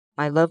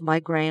I love my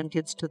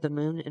grandkids to the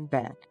moon and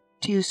back.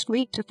 Too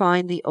sweet to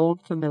find the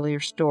old familiar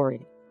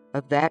story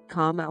of that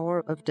calm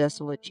hour of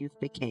desolate youth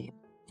became,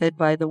 fed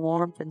by the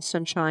warmth and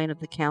sunshine of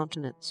the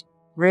countenance,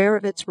 rare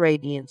of its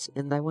radiance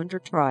in thy winter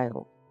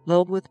trial,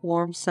 lulled with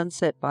warm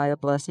sunset by a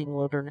blessing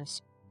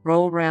wilderness,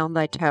 roll round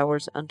thy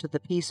towers unto the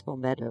peaceful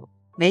meadow,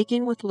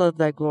 making with love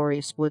thy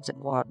glorious woods and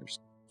waters,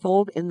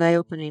 fold in thy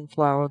opening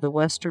flower the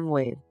western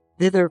wave,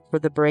 thither for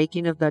the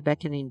breaking of thy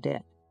beckoning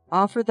debt.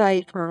 Offer thy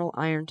eternal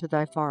iron to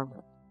thy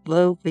farmer,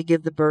 lo,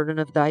 forgive the burden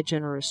of thy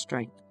generous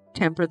strength,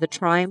 temper the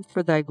triumph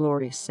for thy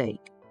glorious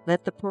sake.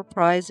 Let the poor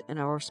prize in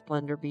our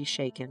splendor be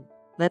shaken,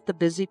 let the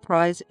busy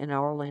prize in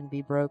our land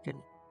be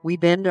broken. We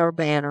bend our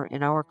banner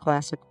in our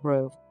classic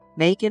grove,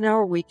 make in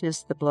our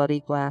weakness the bloody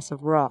glass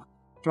of rock,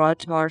 draw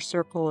to our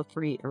circle a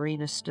free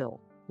arena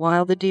still,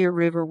 while the dear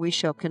river we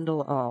shall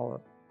kindle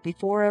our.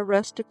 Before our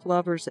rustic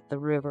lovers at the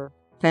river,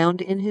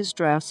 found in his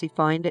drowsy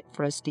find at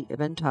fresty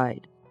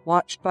eventide,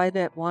 watched by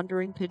that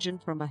wandering pigeon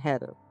from a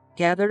heather,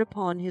 gathered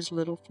upon his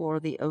little floor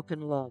the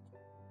oaken love,